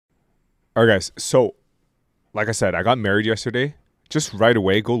All right, guys. So, like I said, I got married yesterday. Just right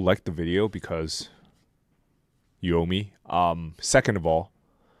away, go like the video because you owe me. Second of all,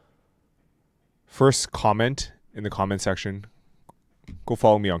 first comment in the comment section. Go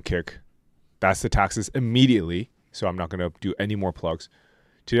follow me on Kick. That's the taxes immediately. So I'm not gonna do any more plugs.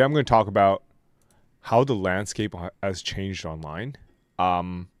 Today I'm gonna talk about how the landscape has changed online.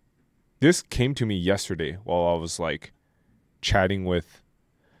 This came to me yesterday while I was like chatting with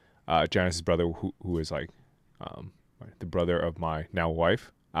Janice's brother, who is like the brother of my now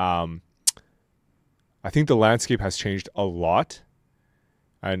wife. I think the landscape has changed a lot.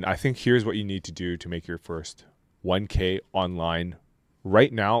 And I think here's what you need to do to make your first 1K online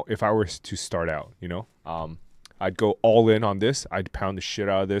right now. If I were to start out, I'd go all in on this. I'd pound the shit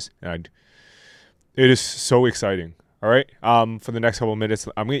out of this. And it is so exciting. All right. For the next couple of minutes,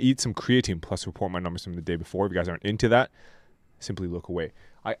 I'm going to eat some creatine plus report my numbers from the day before. If you guys aren't into that, simply look away.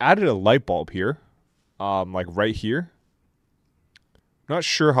 I added a light bulb here, like right here. Not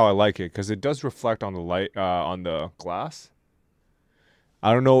sure how I like it because it does reflect on the light, on the glass.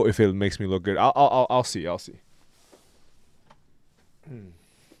 I don't know if it makes me look good. I'll see. Hope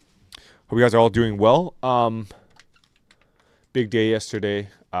you guys are all doing well. Big day yesterday.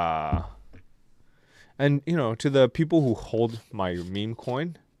 And to the people who hold my meme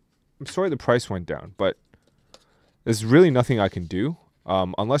coin, I'm sorry the price went down, but there's really nothing I can do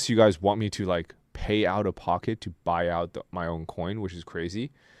unless you guys want me to like pay out of pocket to buy out my own coin, which is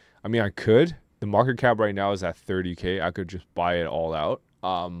crazy. I mean, I could. The market cap right now is at 30K. I could just buy it all out.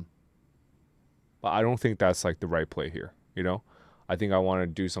 But I don't think that's like the right play here. I think I want to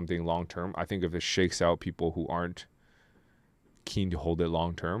do something long term. I think if it shakes out people who aren't keen to hold it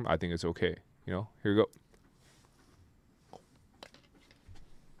long term, I think it's okay. Here we go.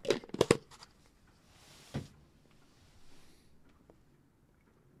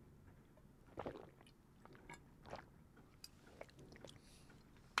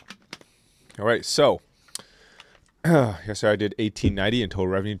 All right, so yesterday I did $18.90 in total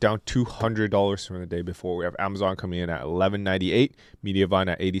revenue, down $200 from the day before. We have Amazon coming in at $11.98,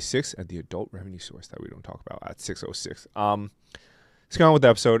 Mediavine at $86, and the adult revenue source that we don't talk about at $606. Let's get on with the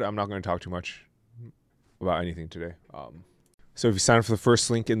episode. I'm not going to talk too much about anything today. So if you sign up for the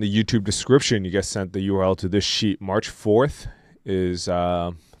first link in the YouTube description, you get sent the URL to this sheet. March 4th is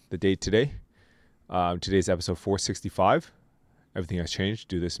the date today. Today's episode 465. Everything has changed.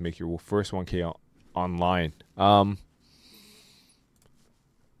 Do this to make your first 1K online. No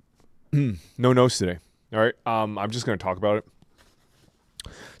notes today. All right. I'm just going to talk about it.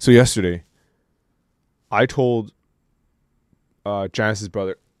 So yesterday, I told Janice's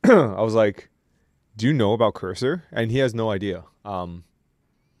brother, I was like, do you know about Cursor? And he has no idea. I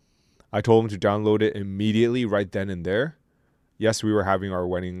told him to download it immediately right then and there. Yes, we were having our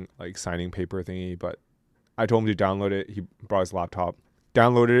wedding like signing paper thingy, but I told him to download it. He brought his laptop,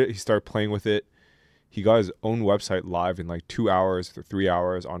 downloaded it. He started playing with it. He got his own website live in like 2 hours or 3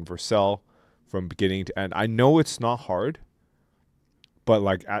 hours on Vercel from beginning to end. I know it's not hard, but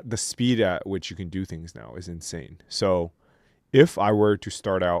like at the speed at which you can do things now is insane. So if I were to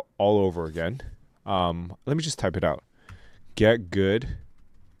start out all over again, let me just type it out. Get good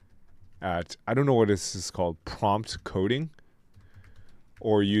at, I don't know what this is called, prompt coding,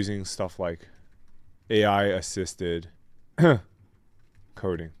 or using stuff like AI assisted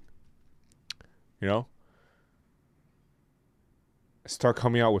coding. Start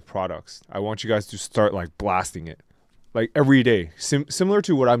coming out with products. I want you guys to start like blasting it like every day. Similar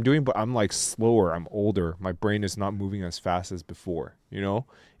to what I'm doing, but I'm like slower. I'm older. My brain is not moving as fast as before.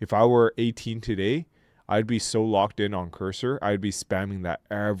 If I were 18 today, I'd be so locked in on Cursor. I'd be spamming that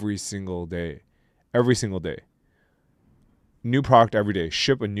every single day. Every single day. New product every day.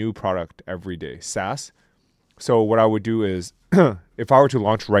 Ship a new product every day. SaaS. So what I would do is if I were to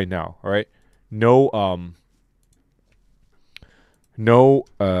launch right now, all right, no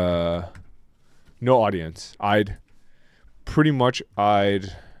audience. I'd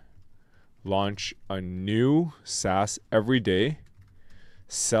launch a new SaaS every day,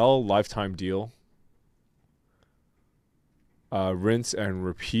 sell lifetime deal, rinse and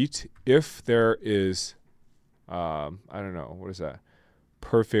repeat. If there is, I don't know, what is that?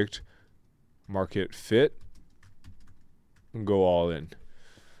 Perfect market fit, and go all in.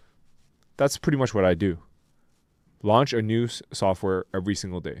 That's pretty much what I do. Launch a new software every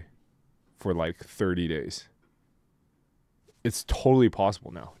single day for like 30 days. It's totally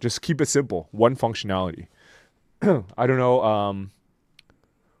possible now. Just keep it simple. One functionality. I don't know.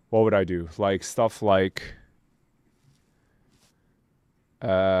 What would I do? Like stuff like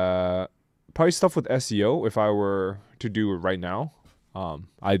probably stuff with SEO if I were to do it right now.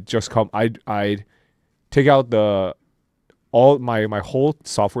 I'd take out all my whole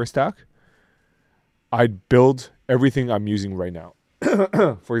software stack. I'd build everything I'm using right now.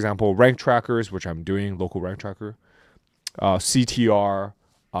 For example, rank trackers, which I'm doing, local rank tracker, CTR,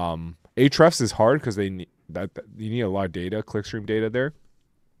 Ahrefs is hard because they need you need a lot of data, clickstream data there.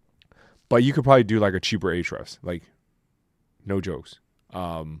 But you could probably do like a cheaper Ahrefs, like no jokes.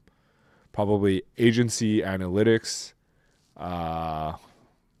 Probably agency analytics,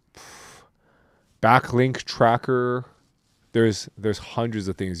 backlink tracker. There's hundreds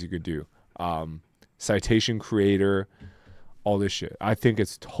of things you could do. Citation creator, all this shit. I think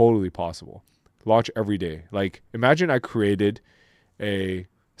it's totally possible. Launch every day. Like imagine I created a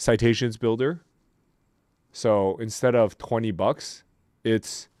citations builder. So instead of $20,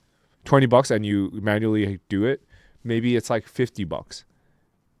 it's $20 and you manually do it. Maybe it's like $50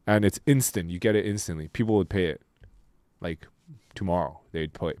 and it's instant. You get it instantly. People would pay it like tomorrow.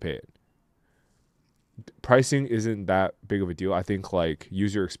 They'd pay it. Pricing isn't that big of a deal. I think like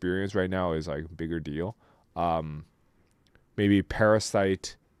user experience right now is like a bigger deal. Maybe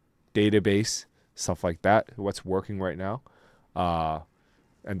parasite database, stuff like that. What's working right now.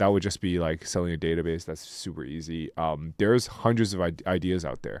 And that would just be like selling a database. That's super easy. There's hundreds of ideas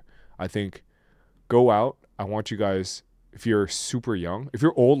out there. I think go out. I want you guys, if you're super young, if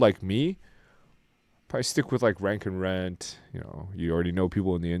you're old like me, probably stick with like rank and rent. You know, you already know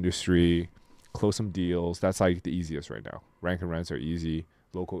people in the industry. Close some deals. That's like the easiest right now. Rank and rents are easy.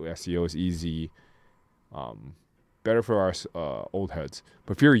 Local SEO is easy. Better for our old heads.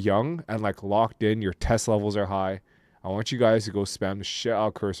 But if you're young and like locked in, your test levels are high, I want you guys to go spam the shit out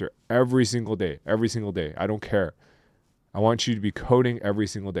of Cursor every single day. Every single day. I don't care. I want you to be coding every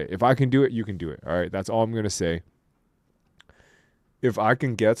single day. If I can do it, you can do it. All right. That's all I'm going to say. If I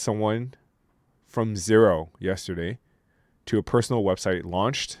can get someone from zero yesterday to a personal website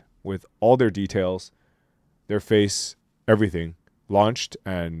launched with all their details, their face, everything launched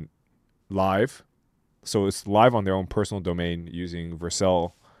and live. So it's live on their own personal domain using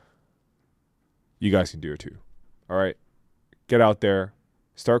Vercel. You guys can do it too. All right. Get out there.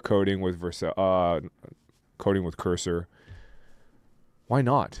 Start coding with coding with Cursor. Why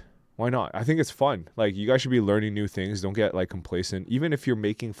not? Why not? I think it's fun. Like you guys should be learning new things. Don't get like complacent. Even if you're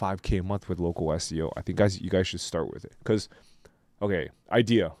making $5K a month with local SEO, I think you guys should start with it. Because, okay,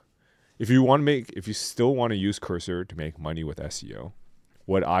 idea. If you still want to use Cursor to make money with SEO,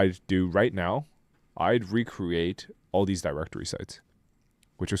 what I'd do right now, I'd recreate all these directory sites,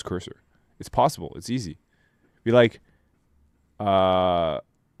 which is Cursor. It's possible. It's easy. Be like, what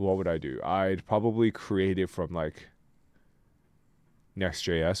would I do? I'd probably create it from like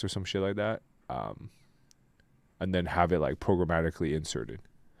Next.js or some shit like that, and then have it like programmatically inserted.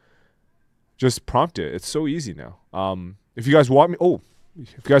 Just prompt it. It's so easy now. If you guys want me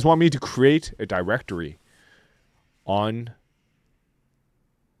to create a directory on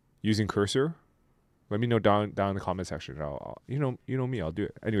using Cursor, let me know down in the comment section. I'll you know me, I'll do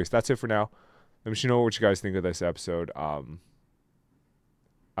it. Anyways, that's it for now. Let me know what you guys think of this episode.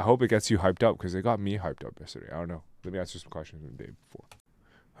 I hope it gets you hyped up because it got me hyped up yesterday. I don't know. Let me answer some questions from the day before.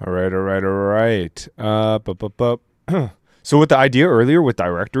 All right. So with the idea earlier with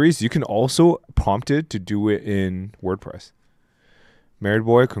directories, you can also prompt it to do it in WordPress. Married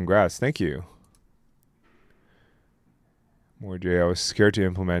boy, congrats. Thank you. More Jay, I was scared to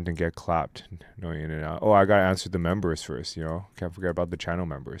implement and get clapped. No in and out. Oh, I got to answer the members first, you know. Can't forget about the channel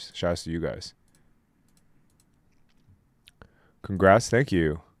members. Shout out to you guys. Congrats. Thank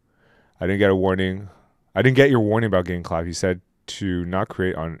you. I didn't get a warning. I didn't get your warning about getting clapped. You said to not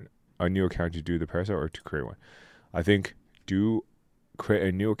create on a new account to do the parasite or to create one. I think do create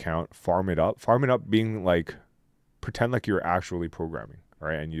a new account, farm it up. Farm it up being like, pretend like you're actually programming, all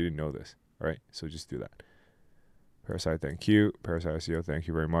right? And you didn't know this, all right? So just do that. Parasite, thank you. Parasite SEO, thank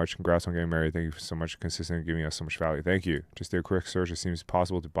you very much. Congrats on getting married. Thank you so much, consistent, giving us so much value. Thank you. Just did a quick search. It seems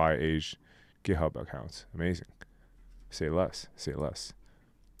possible to buy aged GitHub accounts. Amazing. Say less. Say less.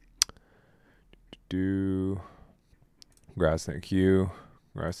 Congrats, thank you.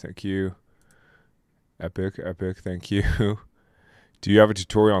 Congrats, thank you. Epic, thank you. Do you have a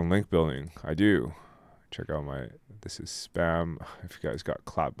tutorial on link building? I do. Check out this is spam. If you guys got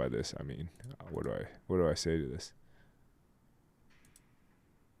clapped by this, I mean, what do I say to this?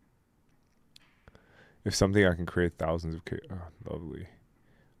 If something I can create thousands of lovely.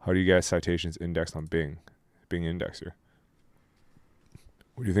 How do you get citations indexed on Bing indexer?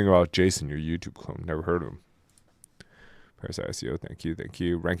 What do you think about Jason, your YouTube clone? Never heard of him. Parasite SEO, thank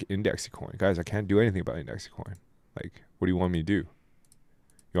you. Rank index coin. Guys, I can't do anything about index coin. Like, what do you want me to do?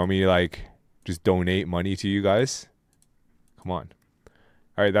 You want me to like just donate money to you guys? Come on.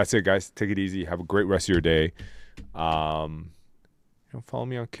 All right, that's it, guys. Take it easy. Have a great rest of your day. Follow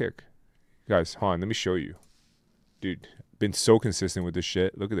me on Kick, guys. Hold on, let me show you, dude. Been so consistent with this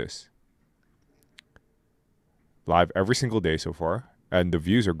shit. Look at this. Live every single day so far, and the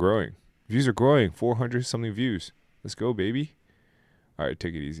views are growing. Views are growing. 400 something views. Let's go, baby. All right,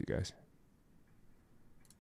 take it easy, guys.